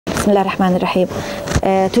Bismillah ar-Rahman ar-Rahim.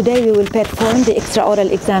 Today we will perform the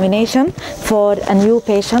extraoral examination for a new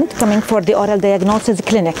patient coming for the oral diagnosis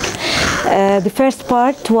clinic. The first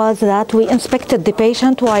part was that we inspected the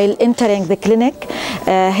patient while entering the clinic,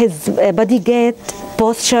 his body gait,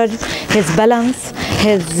 posture, his balance,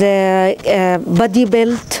 his body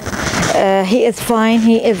build. He is fine,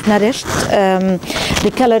 he is nourished.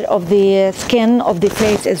 The color of the skin of the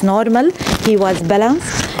face is normal. He was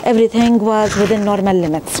balanced. Everything was within normal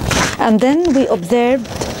limits. And then we observed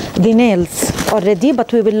the nails already,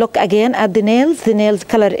 but we will look again at the nails. The nails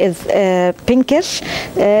color is pinkish,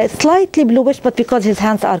 slightly bluish, but because his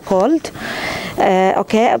hands are cold.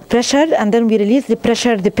 Okay, pressure, and then we release the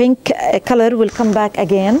pressure, the pink color will come back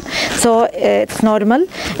again. So it's normal.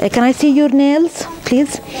 Can I see your nails,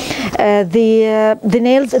 please? The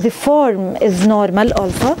nails, the form is normal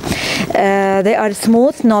also. They are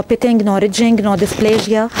smooth, no pitting, no ridging, no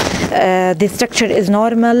dysplasia. The structure is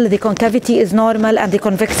normal, the concavity is normal, and the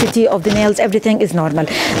convexity of the nails, everything is normal.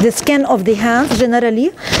 The skin of the hands,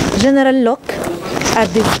 general look at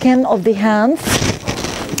the skin of the hands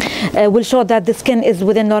will show that the skin is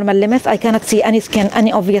within normal limits. I cannot see any skin,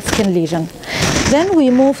 any obvious skin lesion. Then we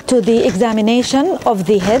move to the examination of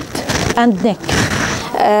the head and neck.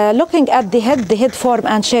 Looking at the head form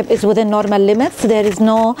and shape is within normal limits. There is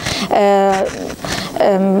no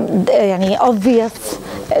obvious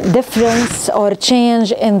difference or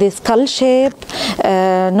change in the skull shape,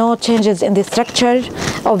 no changes in the structure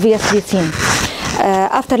obviously seen.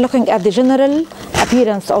 After looking at the general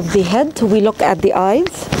appearance of the head, we look at the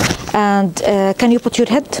eyes. And can you put your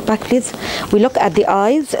head back, please? We look at the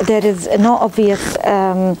eyes. There is no obvious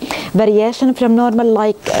variation from normal,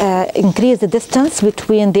 like increase the distance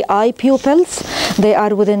between the eye pupils. They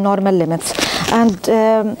are within normal limits. And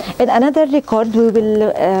in another record, we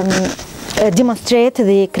will demonstrate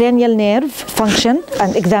the cranial nerve function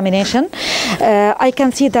and examination. I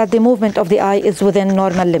can see that the movement of the eye is within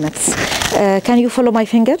normal limits. Can you follow my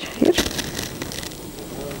finger here?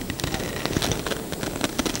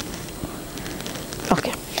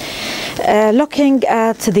 Okay. Looking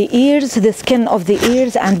at the ears, the skin of the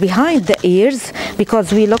ears and behind the ears,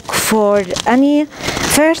 because we look for any,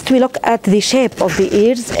 first we look at the shape of the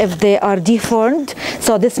ears, if they are deformed,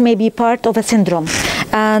 so this may be part of a syndrome.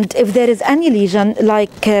 And if there is any lesion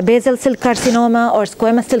like basal cell carcinoma or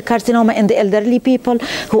squamous cell carcinoma in the elderly people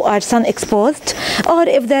who are sun exposed, or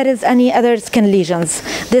if there is any other skin lesions.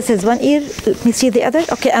 This is one ear, let me see the other,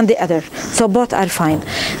 okay, and the other. So both are fine.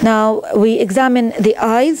 Now we examine the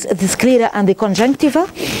eyes, the sclera and the conjunctiva.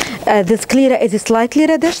 The sclera is slightly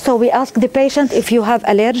reddish, so we ask the patient if you have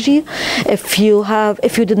allergy, if you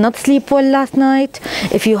did not sleep well last night,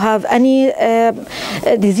 if you have any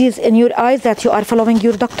disease in your eyes that you are following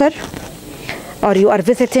your doctor, or you are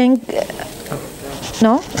visiting.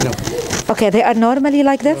 No? No. Okay, they are normally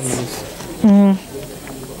like this?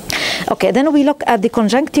 Okay, then we look at the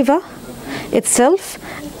conjunctiva itself,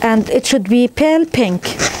 and it should be pale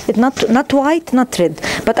pink. It's not white, not red,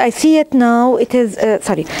 but I see it now. It is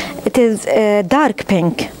dark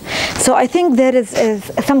pink. So I think there is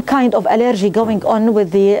some kind of allergy going on with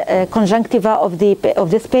the conjunctiva of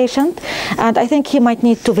this patient, and I think he might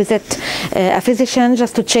need to visit a physician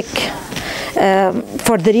just to check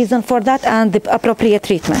for the reason for that and the appropriate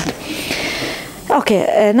treatment.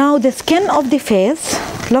 Okay, now the skin of the face.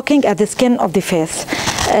 Looking at the skin of the face,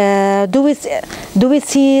 do we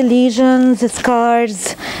see lesions,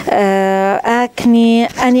 scars, acne,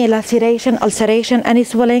 any laceration, ulceration, any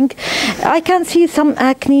swelling? I can see some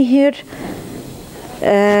acne here,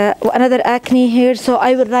 another acne here, so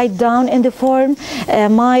I will write down in the form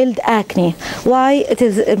mild acne. Why it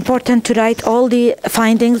is important to write all the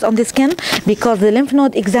findings on the skin? Because the lymph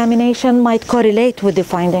node examination might correlate with the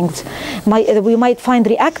findings. We might find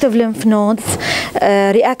reactive lymph nodes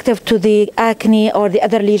reactive to the acne or the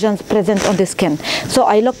other lesions present on the skin. So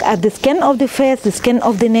I look at the skin of the face, the skin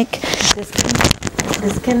of the neck,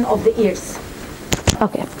 the skin of the ears.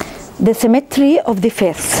 Okay, the symmetry of the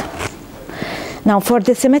face. Now for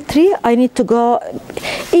the symmetry, I need to go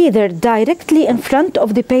either directly in front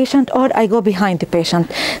of the patient or I go behind the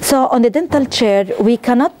patient. So on the dental chair, we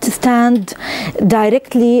cannot stand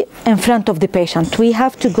directly in front of the patient. We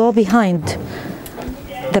have to go behind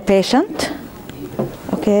the patient.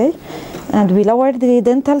 Okay, and we lower the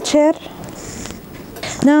dental chair.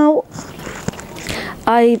 Now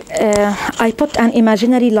I put an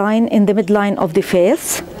imaginary line in the midline of the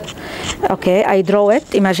face. Okay, I draw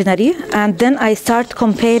it imaginary, and then I start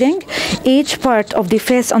comparing each part of the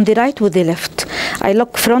face on the right with the left. I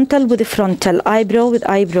look frontal with the frontal, eyebrow with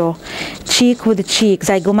eyebrow, cheek with cheek,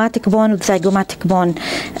 zygomatic bone with zygomatic bone,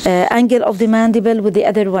 angle of the mandible with the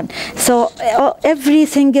other one. So every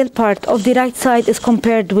single part of the right side is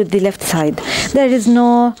compared with the left side. There is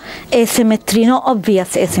no asymmetry, no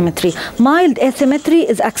obvious asymmetry. Mild asymmetry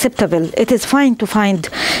is acceptable. It is fine to find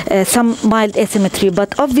some mild asymmetry,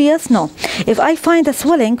 but obvious, no. If I find a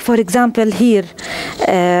swelling, for example, here,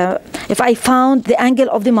 if I found the angle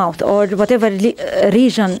of the mouth or whatever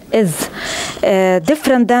region is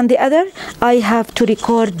different than the other, I have to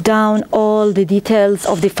record down all the details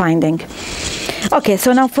of the finding. Okay,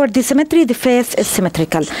 so now for the symmetry, the face is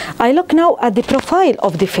symmetrical. I look now at the profile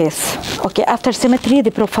of the face. Okay, after symmetry,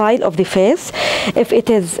 the profile of the face, if it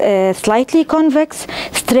is slightly convex,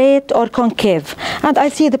 straight, or concave. And I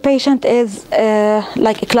see the patient is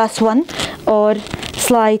like a class 1 or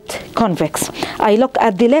slight convex. I look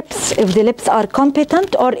at the lips, if the lips are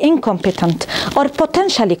competent or incompetent or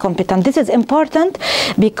potentially competent. This is important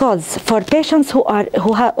because for patients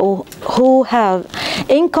who have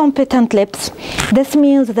incompetent lips, this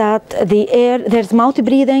means that there's mouth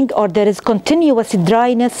breathing or there is continuous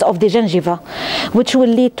dryness of the gingiva, which will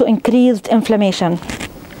lead to increased inflammation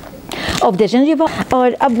of the gingiva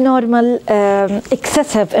or abnormal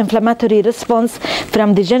excessive inflammatory response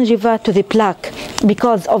from the gingiva to the plaque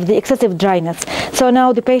because of the excessive dryness. So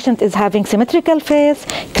now the patient is having symmetrical face,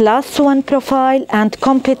 class 1 profile, and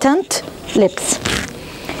competent lips.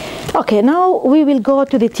 Okay, now we will go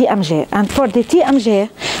to the TMJ, and for the TMJ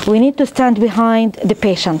we need to stand behind the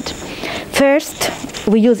patient. First,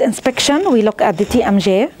 we use inspection. We look at the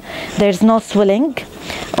TMJ. There's no swelling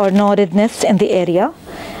or no redness in the area.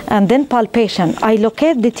 And then palpation. I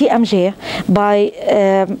locate the TMJ by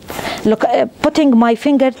putting my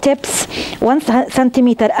fingertips 1.5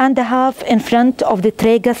 centimeters in front of the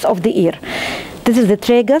tragus of the ear. This is the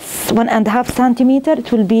tragus, 1.5 centimeters.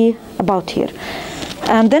 It will be about here.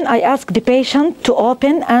 And then I ask the patient to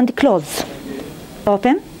open and close.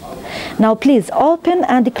 Open. Now please open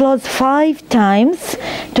and close 5 times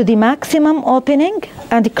to the maximum opening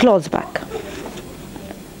and close back.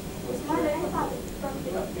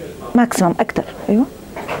 ماكسيمم أكتر. أيوة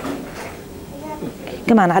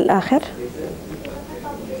كمان على الآخر.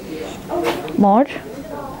 More.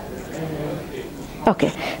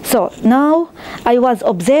 Okay, so now I was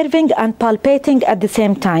observing and palpating at the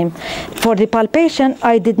same time. For the palpation,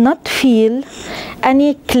 I did not feel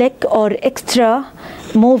any click or extra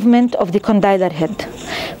movement of the condylar head.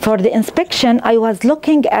 For the inspection, I was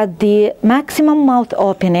looking at the maximum mouth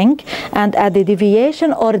opening and at the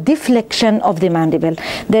deviation or deflection of the mandible.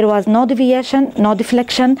 There was no deviation, no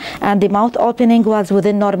deflection, and the mouth opening was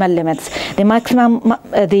within normal limits. The maximum,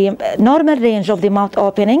 the normal range of the mouth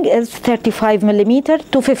opening is 35 millimeter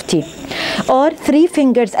to 50, or 3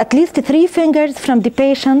 fingers, at least 3 fingers from the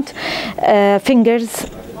patient fingers.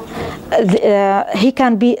 He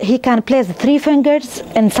can place 3 fingers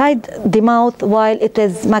inside the mouth while it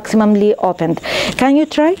is maximally opened. Can you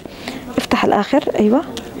try? افتح الآخر. أيوة.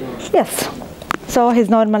 Yes. So his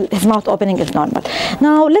mouth opening is normal.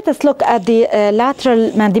 Now let us look at the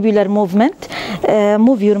lateral mandibular movement.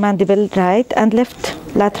 Move your mandible right and left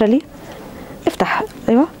laterally. افتح.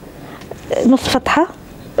 أيوة. نص فتحة.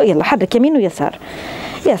 يلا حرك يمين ويسار.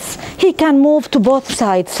 Yes. He can move to both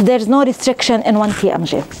sides. There's no restriction in one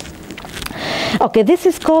TMJ. Okay, this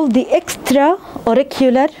is called the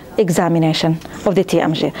extra-auricular examination of the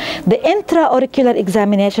TMJ. The intra-auricular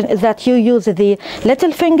examination is that you use the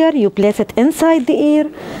little finger, you place it inside the ear,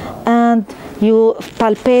 and you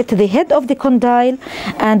palpate the head of the condyle,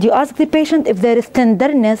 and you ask the patient if there is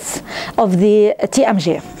tenderness of the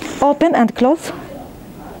TMJ. Open and close.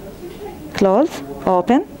 Close,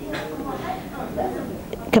 open.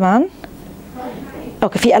 Come on.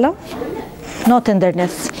 Okay, في ألم? No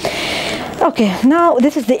tenderness. Okay, now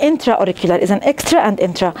this is the intra-auricular, is an extra and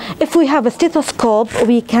intra. If we have a stethoscope,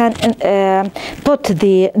 we can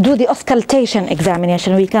do the auscultation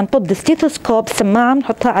examination. We can put the stethoscope سماعة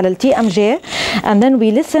نحطها على TMJ, and then we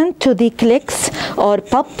listen to the clicks or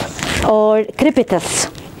pop or crepitus.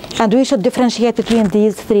 And we should differentiate between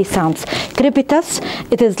these 3 sounds. Crepitus,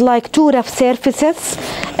 it is like 2 rough surfaces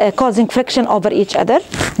causing friction over each other.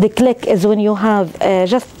 The click is when you have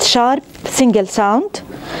just sharp single sound.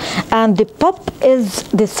 And the pop is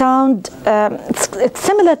the sound, it's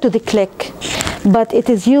similar to the click, but it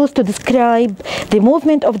is used to describe the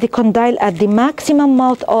movement of the condyle at the maximum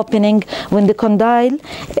mouth opening when the condyle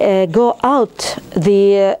go out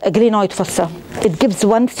the glenoid fossa. It gives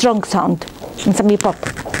one strong sound. نسميه pop.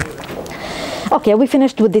 Okay, we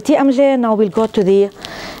finished with the TMJ. Now we'll go to the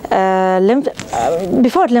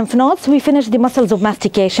before lymph nodes, we finished the muscles of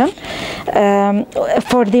mastication.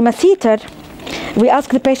 For the masseter, We ask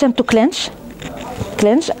the patient to clench,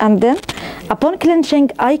 and then upon clenching,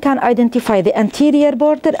 I can identify the anterior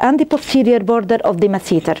border and the posterior border of the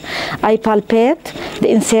masseter. I palpate the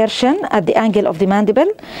insertion at the angle of the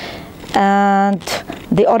mandible and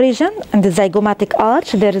the origin and the zygomatic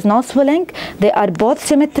arch. There is no swelling. They are both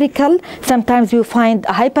symmetrical. Sometimes you find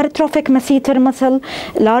a hypertrophic masseter muscle,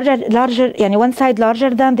 larger, yani one side larger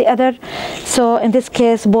than the other. So in this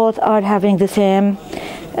case, both are having the same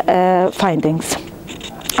findings.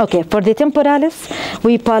 Okay, for the temporalis,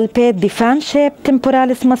 we palpate the fan-shaped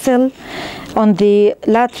temporalis muscle on the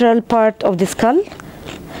lateral part of the skull.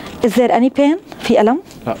 Is there any pain? في ألم؟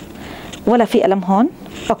 لا. ولا في ألم هون؟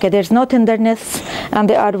 Okay, there's no tenderness and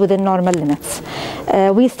they are within normal limits.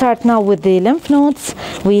 We start now with the lymph nodes.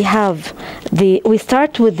 We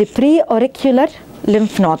start with the pre-auricular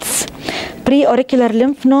lymph nodes. Pre-auricular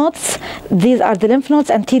lymph nodes, these are the lymph nodes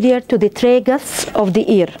anterior to the tragus of the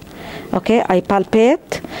ear. Okay, I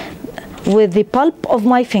palpate with the pulp of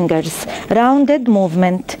my fingers, rounded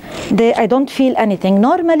movement. I don't feel anything.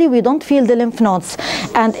 Normally we don't feel the lymph nodes,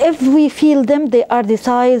 and if we feel them, they are the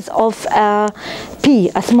size of a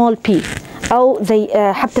pea, a small pea, أو زي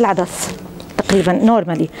حبة العدس تقريبا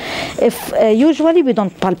normally. Usually we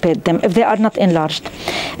don't palpate them if they are not enlarged.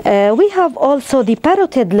 We have also the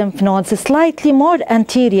parotid lymph nodes, slightly more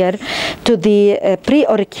anterior to the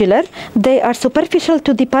preauricular. They are superficial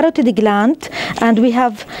to the parotid gland, and we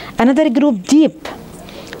have another group deep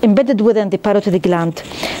embedded within the parotid gland.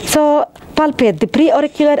 So palpate the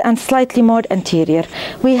preauricular and slightly more anterior.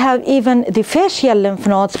 We have even the facial lymph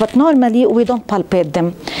nodes, but normally we don't palpate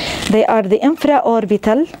them. They are the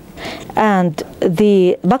infraorbital and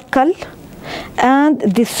the buccal and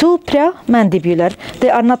the supramandibular. They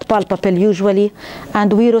are not palpable usually,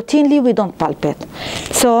 and we don't palpate.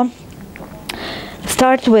 So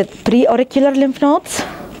start with preauricular lymph nodes,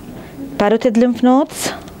 parotid lymph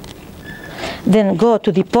nodes, then go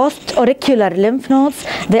to the post-auricular lymph nodes.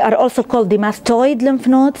 They are also called the mastoid lymph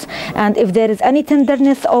nodes, and if there is any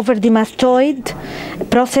tenderness over the mastoid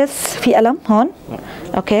process, في ألم هون,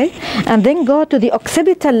 okay, and then go to the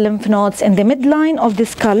occipital lymph nodes in the midline of the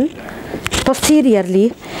skull.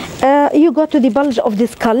 Posteriorly, you go to the bulge of the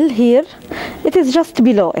skull here. It is just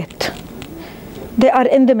below it. They are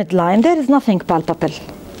in the midline. There is nothing palpable.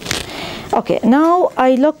 Okay, now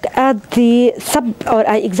I look at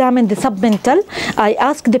I examine the submental. I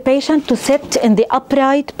ask the patient to sit in the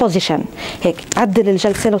upright position. هيك عدل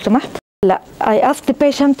الجلسة لو سمحت. لا, I ask the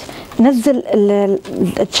patient نزل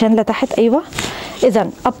الchin لتحت. أيوة.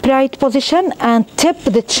 إذن upright position and tip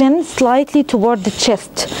the chin slightly toward the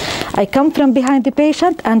chest. I come from behind the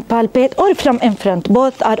patient and palpate, or from in front.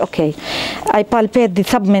 Both are okay. I palpate the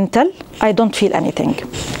submental. I don't feel anything.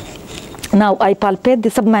 Now I palpate the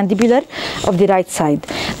submandibular of the right side.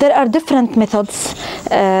 There are different methods,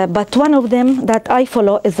 but one of them that I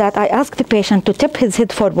follow is that I ask the patient to tip his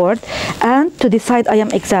head forward and to the side I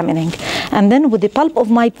am examining. And then with the pulp of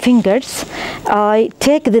my fingers, I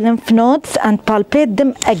take the lymph nodes and palpate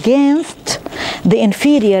them against the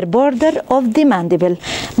inferior border of the mandible,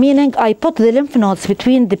 meaning I put the lymph nodes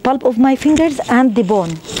between the pulp of my fingers and the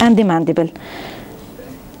bone and the mandible.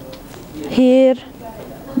 Here,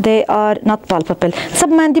 they are not palpable.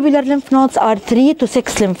 Submandibular lymph nodes are 3 to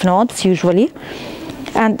 6 lymph nodes usually,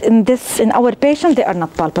 and in our patient they are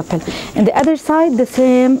not palpable. In the other side, the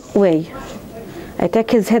same way. I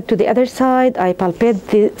take his head to the other side, I palpate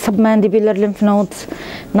the submandibular lymph nodes,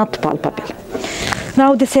 not palpable.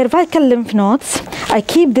 Now the cervical lymph nodes, I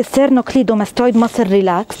keep the sternocleidomastoid muscle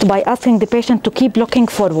relaxed by asking the patient to keep looking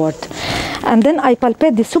forward. And then I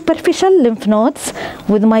palpate the superficial lymph nodes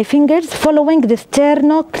with my fingers following the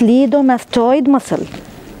sternocleidomastoid muscle.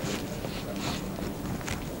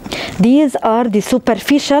 These are the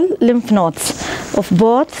superficial lymph nodes of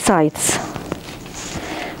both sides.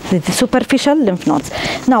 The superficial lymph nodes.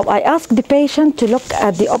 Now I ask the patient to look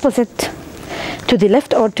at the opposite, to the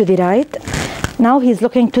left or to the right. Now he's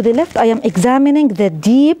looking to the left. I am examining the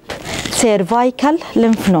deep cervical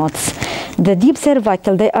lymph nodes. The deep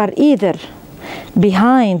cervical, they are either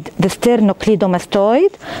behind the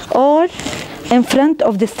sternocleidomastoid or in front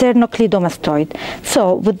of the sternocleidomastoid.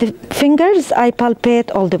 So with the fingers, I palpate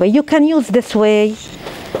all the way. You can use this way.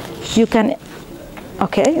 You can,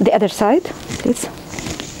 okay, the other side, please.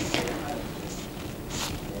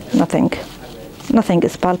 Nothing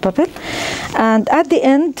is palpable. And at the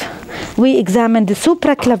end, we examine the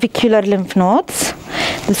supraclavicular lymph nodes.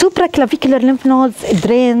 The supraclavicular lymph nodes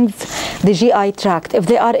drains the GI tract. If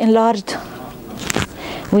they are enlarged,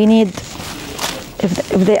 we need,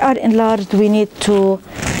 if they are enlarged, we need to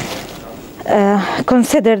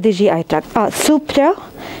consider the GI tract.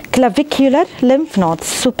 clavicular lymph nodes,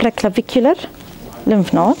 supraclavicular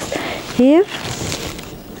lymph nodes here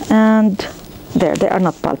and there. They are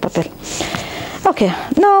not palpable. Okay,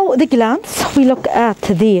 now the glands. We look at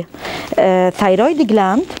the thyroid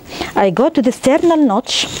gland. I go to the sternal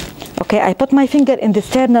notch. Okay, I put my finger in the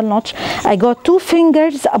sternal notch. I go 2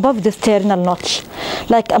 fingers above the sternal notch,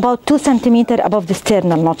 like about 2 centimeters above the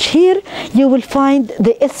sternal notch. Here you will find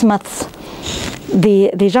the isthmus,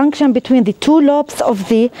 the junction between the 2 lobes of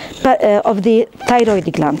the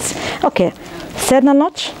thyroid glands. Okay, sternal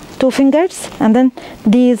notch, 2 fingers, and then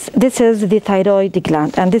this is the thyroid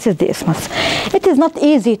gland, and this is the isthmus. It is not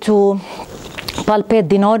easy to palpate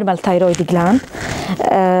the normal thyroid gland.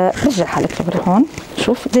 رجع حالك لهون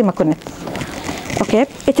شوف زي ما كنت. Okay,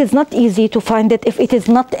 it is not easy to find it if it is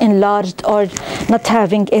not enlarged or not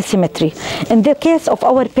having asymmetry. In the case of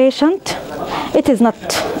our patient, it is not,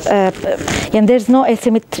 and there's no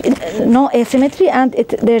asymmetry, and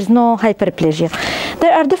there's no hyperplasia.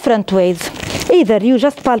 There are different ways. Either you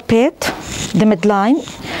just palpate the midline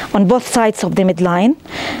on both sides of the midline.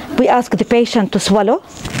 We ask the patient to swallow.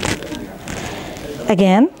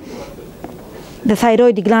 Again, the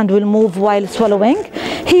thyroid gland will move while swallowing.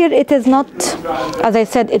 Here it is not, as I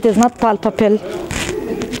said, it is not palpable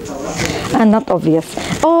and not obvious.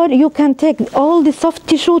 Or you can take all the soft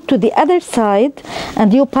tissue to the other side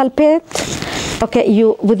and you palpate. Okay,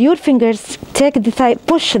 you with your fingers take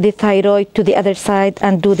push the thyroid to the other side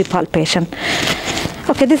and do the palpation.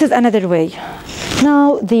 Okay, this is another way.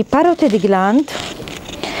 Now the parotid gland.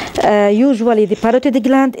 Usually the parotid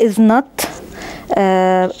gland is not.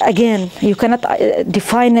 Again, you cannot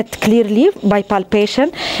define it clearly by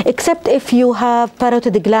palpation, except if you have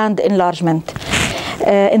parotid gland enlargement.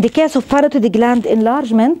 In the case of parotid gland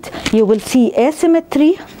enlargement, you will see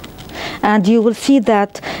asymmetry, and you will see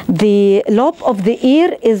that the lobe of the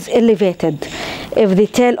ear is elevated. If the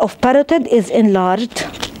tail of parotid is enlarged,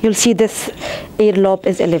 you'll see this earlobe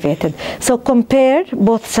is elevated. So compare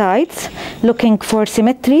both sides, looking for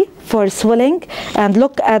symmetry, for swelling, and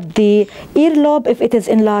look at the earlobe if it is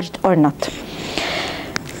enlarged or not.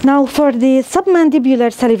 Now for the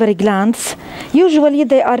submandibular salivary glands, usually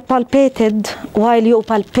they are palpated while you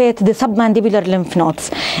palpate the submandibular lymph nodes.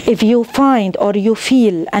 If you find or you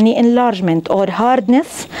feel any enlargement or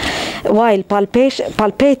hardness while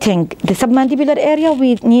palpating the submandibular area,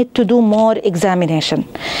 we need to do more examination.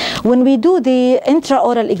 When we do the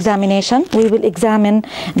intraoral examination, we will examine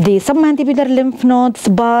the submandibular lymph nodes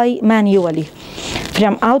manually,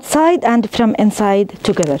 from outside and from inside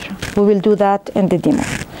together. We will do that in the demo,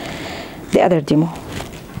 the other demo.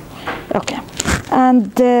 Okay,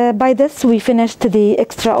 and by this we finished the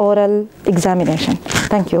extraoral examination.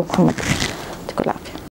 Thank you, Muhammad.